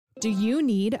Do you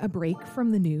need a break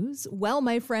from the news? Well,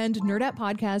 my friend, Nerdette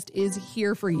Podcast is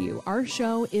here for you. Our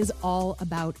show is all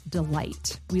about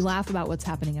delight. We laugh about what's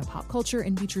happening in pop culture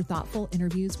and feature thoughtful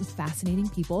interviews with fascinating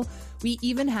people. We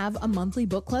even have a monthly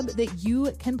book club that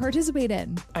you can participate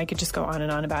in. I could just go on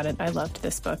and on about it. I loved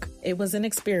this book. It was an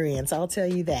experience, I'll tell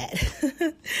you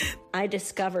that. I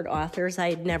discovered authors I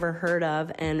had never heard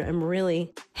of, and I'm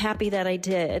really happy that I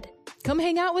did. Come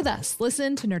hang out with us.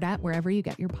 Listen to Nerdette wherever you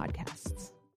get your podcasts.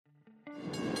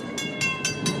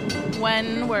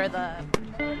 When were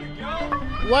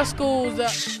what schools?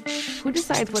 Who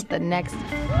decides what the next?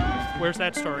 Where's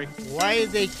that story? Why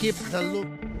they keep the loop?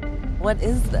 What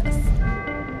is this?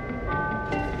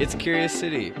 It's Curious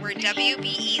City, where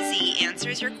WBEZ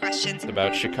answers your questions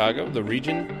about Chicago, the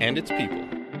region, and its people.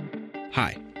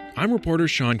 Hi, I'm reporter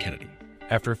Sean Kennedy.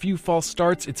 After a few false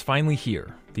starts, it's finally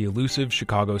here, the elusive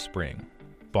Chicago spring.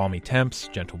 Balmy temps,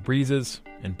 gentle breezes,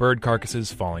 and bird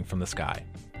carcasses falling from the sky.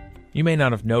 You may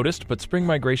not have noticed, but spring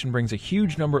migration brings a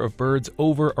huge number of birds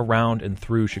over, around, and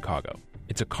through Chicago.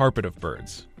 It's a carpet of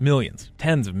birds. Millions,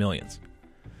 tens of millions.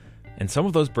 And some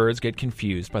of those birds get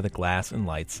confused by the glass and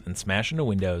lights and smash into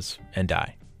windows and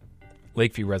die.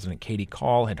 Lakeview resident Katie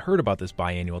Call had heard about this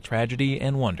biannual tragedy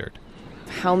and wondered,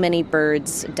 how many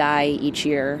birds die each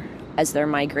year as they're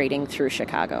migrating through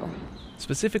Chicago?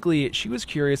 Specifically, she was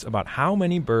curious about how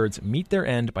many birds meet their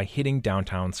end by hitting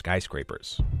downtown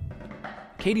skyscrapers.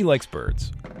 Katie likes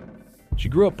birds. She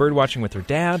grew up birdwatching with her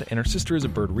dad, and her sister is a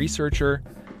bird researcher,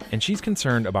 and she's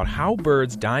concerned about how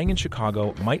birds dying in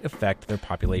Chicago might affect their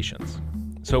populations.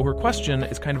 So her question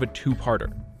is kind of a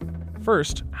two-parter.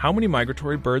 First, how many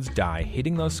migratory birds die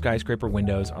hitting those skyscraper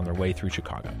windows on their way through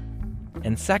Chicago?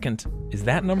 And second, is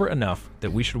that number enough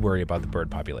that we should worry about the bird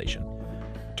population?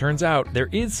 Turns out there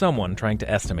is someone trying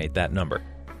to estimate that number.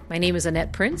 My name is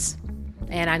Annette Prince,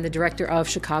 and I'm the director of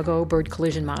Chicago Bird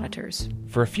Collision Monitors.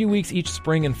 For a few weeks each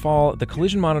spring and fall, the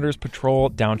collision monitors patrol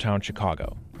downtown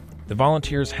Chicago. The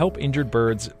volunteers help injured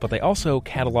birds, but they also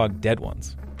catalog dead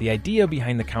ones. The idea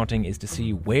behind the counting is to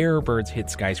see where birds hit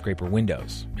skyscraper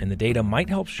windows, and the data might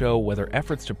help show whether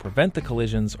efforts to prevent the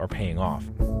collisions are paying off.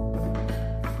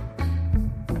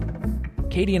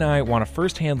 Katie and I want a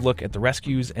first-hand look at the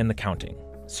rescues and the counting.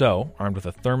 So, armed with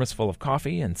a thermos full of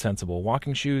coffee and sensible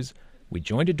walking shoes, we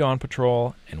joined a dawn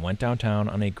patrol and went downtown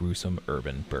on a gruesome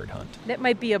urban bird hunt. That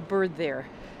might be a bird there.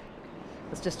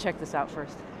 Let's just check this out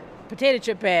first. Potato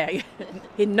chip bag.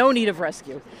 In no need of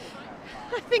rescue.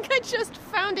 I think I just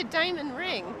found a diamond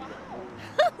ring.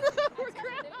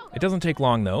 It doesn't take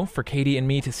long, though, for Katie and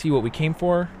me to see what we came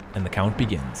for, and the count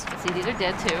begins. See, these are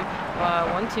dead, too.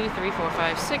 1, 2, 3, 4,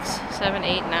 5, 6, 7,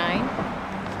 8,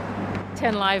 9.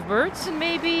 10 live birds and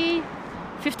maybe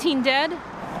 15 dead.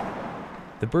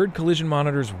 The bird collision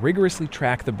monitors rigorously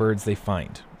track the birds they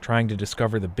find, trying to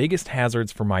discover the biggest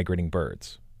hazards for migrating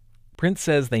birds. Prince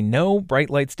says they know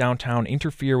bright lights downtown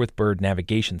interfere with bird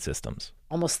navigation systems.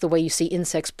 Almost the way you see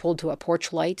insects pulled to a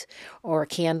porch light or a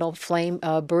candle flame,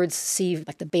 birds see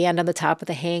like the band on the top of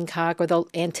the Hancock or the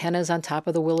antennas on top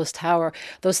of the Willis Tower.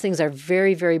 Those things are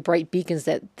very, very bright beacons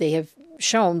that they have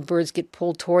shown birds get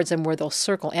pulled towards them, where they'll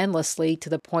circle endlessly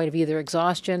to the point of either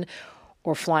exhaustion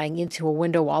or flying into a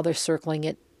window while they're circling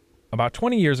it. About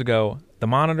 20 years ago, the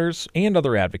monitors and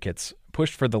other advocates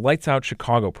pushed for the Lights Out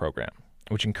Chicago program,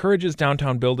 which encourages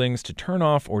downtown buildings to turn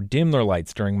off or dim their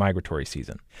lights during migratory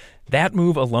season. That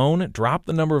move alone dropped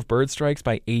the number of bird strikes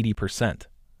by 80%.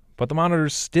 But the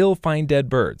monitors still find dead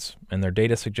birds, and their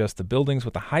data suggests the buildings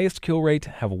with the highest kill rate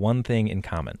have one thing in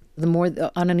common. The more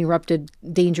uninterrupted,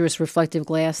 dangerous reflective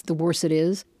glass, the worse it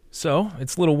is. So,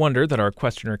 it's little wonder that our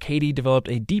questioner Katie developed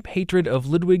a deep hatred of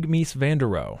Ludwig Mies van der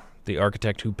Rohe, the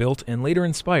architect who built and later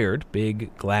inspired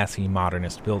big, glassy,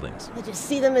 modernist buildings. I just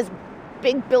see them as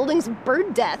big buildings of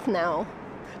bird death now.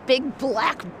 Big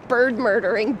black bird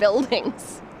murdering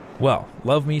buildings. Well,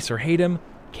 love Mies or hate him,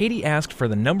 Katie asked for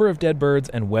the number of dead birds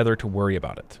and whether to worry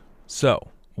about it. So,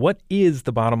 what is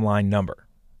the bottom line number?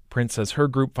 Prince says her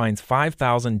group finds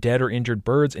 5,000 dead or injured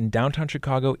birds in downtown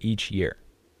Chicago each year.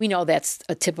 We know that's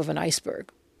a tip of an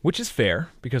iceberg. Which is fair,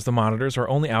 because the monitors are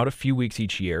only out a few weeks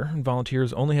each year, and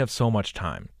volunteers only have so much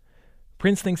time.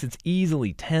 Prince thinks it's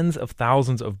easily tens of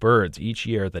thousands of birds each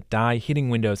year that die hitting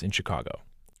windows in Chicago.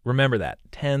 Remember that,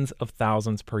 tens of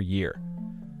thousands per year.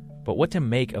 But what to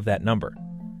make of that number?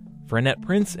 For Annette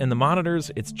Prince and the monitors,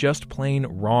 it's just plain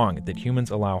wrong that humans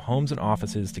allow homes and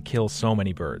offices to kill so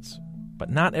many birds.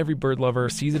 But not every bird lover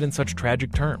sees it in such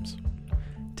tragic terms.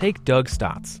 Take Doug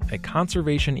Stotts, a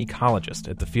conservation ecologist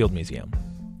at the Field Museum.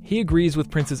 He agrees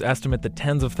with Prince's estimate that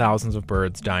tens of thousands of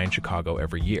birds die in Chicago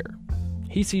every year.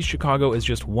 He sees Chicago as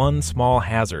just one small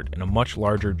hazard in a much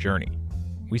larger journey.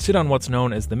 we sit on what's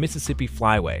known as the Mississippi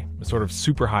Flyway, a sort of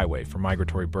superhighway for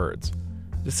migratory birds.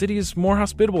 The city is more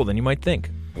hospitable than you might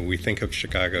think. We think of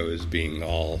Chicago as being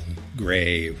all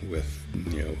gray with,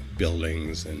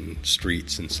 buildings and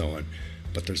streets and so on.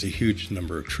 But there's a huge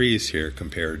number of trees here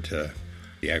compared to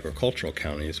the agricultural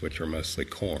counties, which are mostly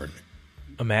corn.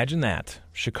 Imagine that.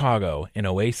 Chicago, an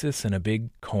oasis in a big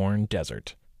corn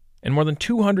desert. And more than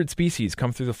 200 species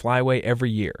come through the flyway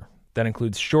every year. That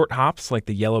includes short hops like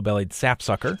the yellow-bellied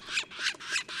sapsucker,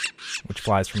 which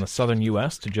flies from the southern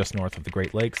U.S. to just north of the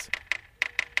Great Lakes,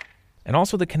 and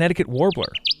also the Connecticut warbler,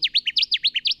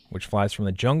 which flies from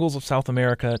the jungles of South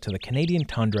America to the Canadian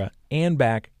tundra and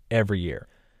back every year.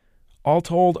 All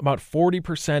told, about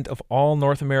 40% of all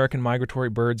North American migratory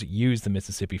birds use the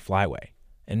Mississippi Flyway,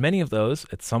 and many of those,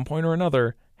 at some point or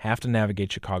another, have to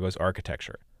navigate Chicago's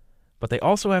architecture. But they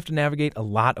also have to navigate a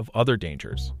lot of other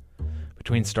dangers.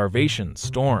 Between starvation,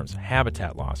 storms,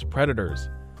 habitat loss, predators,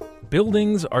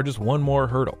 buildings are just one more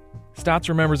hurdle. Stotts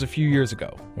remembers a few years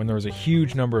ago when there was a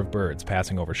huge number of birds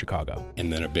passing over Chicago.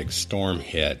 And then a big storm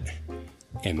hit,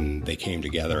 and they came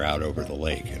together out over the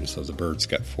lake. And so the birds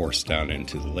got forced down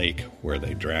into the lake where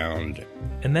they drowned.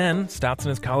 And then Stotts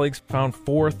and his colleagues found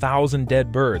 4,000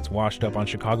 dead birds washed up on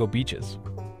Chicago beaches.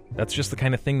 That's just the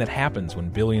kind of thing that happens when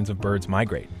billions of birds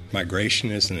migrate.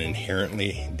 Migration is an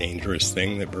inherently dangerous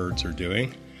thing that birds are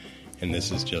doing, and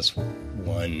this is just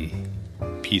one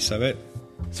piece of it.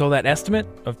 So that estimate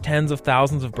of tens of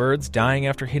thousands of birds dying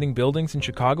after hitting buildings in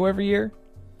Chicago every year?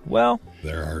 Well,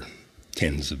 there are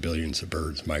tens of billions of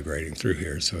birds migrating through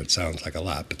here, so it sounds like a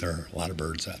lot, but there are a lot of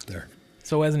birds out there.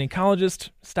 So as an ecologist,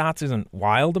 Stotts isn't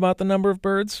wild about the number of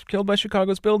birds killed by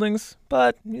Chicago's buildings,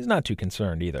 but he's not too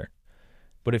concerned either.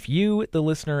 But if you, the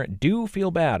listener, do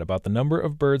feel bad about the number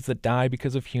of birds that die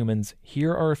because of humans,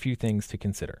 here are a few things to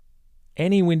consider.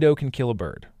 Any window can kill a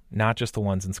bird, not just the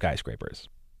ones in skyscrapers.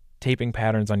 Taping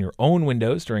patterns on your own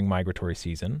windows during migratory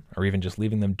season, or even just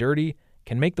leaving them dirty,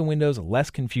 can make the windows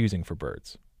less confusing for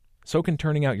birds. So can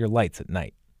turning out your lights at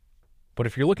night. But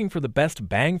if you're looking for the best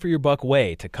bang for your buck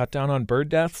way to cut down on bird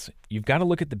deaths, you've got to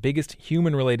look at the biggest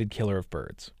human-related killer of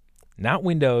birds. Not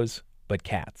windows, but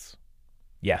cats.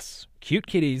 Yes, cute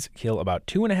kitties kill about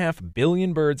 2.5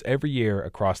 billion birds every year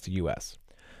across the U.S.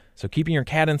 So keeping your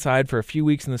cat inside for a few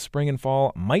weeks in the spring and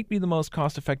fall might be the most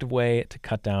cost-effective way to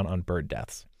cut down on bird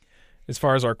deaths. As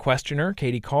far as our questioner,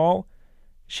 Katie Call,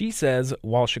 she says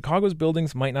while Chicago's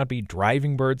buildings might not be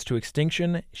driving birds to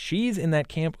extinction, she's in that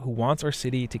camp who wants our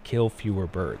city to kill fewer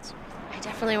birds. I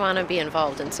definitely want to be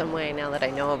involved in some way now that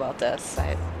I know about this,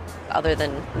 other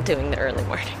than doing the early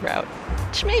morning route.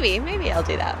 Which maybe I'll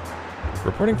do that.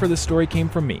 Reporting for this story came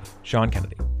from me, Sean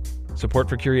Kennedy. Support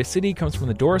for Curious City comes from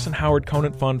the Doris and Howard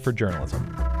Conant Fund for Journalism.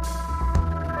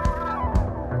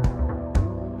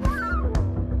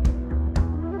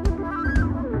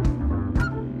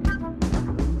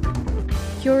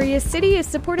 Curious City is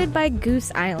supported by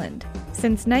Goose Island.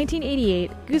 Since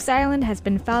 1988, Goose Island has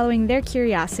been following their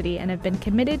curiosity and have been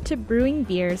committed to brewing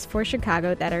beers for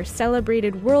Chicago that are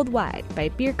celebrated worldwide by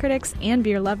beer critics and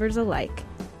beer lovers alike.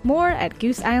 More at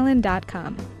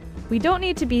gooseisland.com. We don't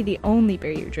need to be the only beer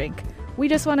you drink. We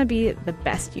just want to be the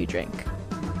best you drink.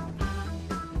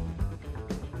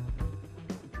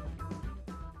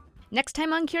 Next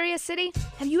time on Curious City,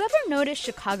 have you ever noticed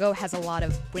Chicago has a lot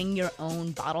of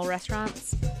bring-your-own-bottle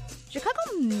restaurants? Chicago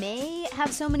may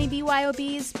have so many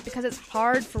BYOBs because it's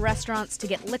hard for restaurants to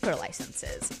get liquor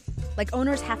licenses. Like,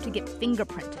 owners have to get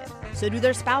fingerprinted. So do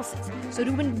their spouses. So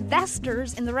do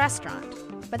investors in the restaurant.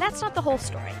 But that's not the whole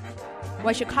story.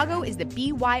 Why Chicago is the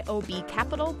BYOB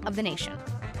capital of the nation.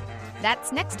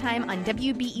 That's next time on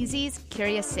WBEZ's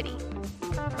Curious City.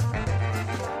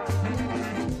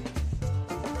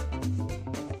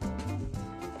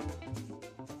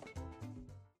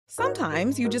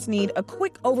 Sometimes you just need a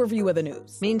quick overview of the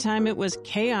news. Meantime, it was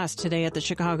chaos today at the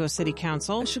Chicago City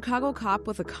Council. A Chicago cop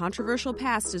with a controversial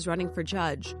past is running for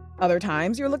judge. Other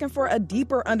times, you're looking for a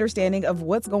deeper understanding of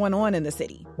what's going on in the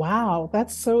city. Wow,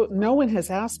 that's so... No one has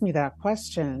asked me that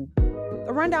question.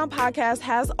 The Rundown podcast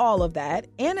has all of that,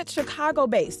 and it's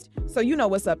Chicago-based, so you know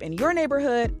what's up in your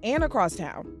neighborhood and across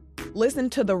town. Listen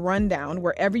to The Rundown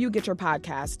wherever you get your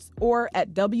podcasts or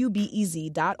at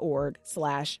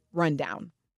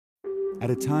wbez.org/rundown. At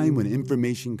a time when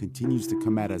information continues to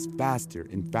come at us faster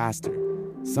and faster,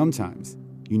 sometimes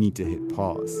you need to hit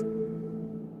pause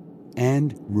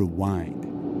and rewind.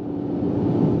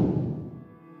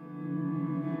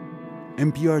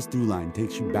 NPR's Throughline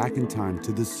takes you back in time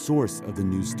to the source of the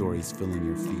news stories filling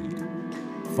your feed.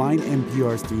 Find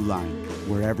NPR's Throughline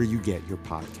wherever you get your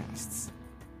podcasts.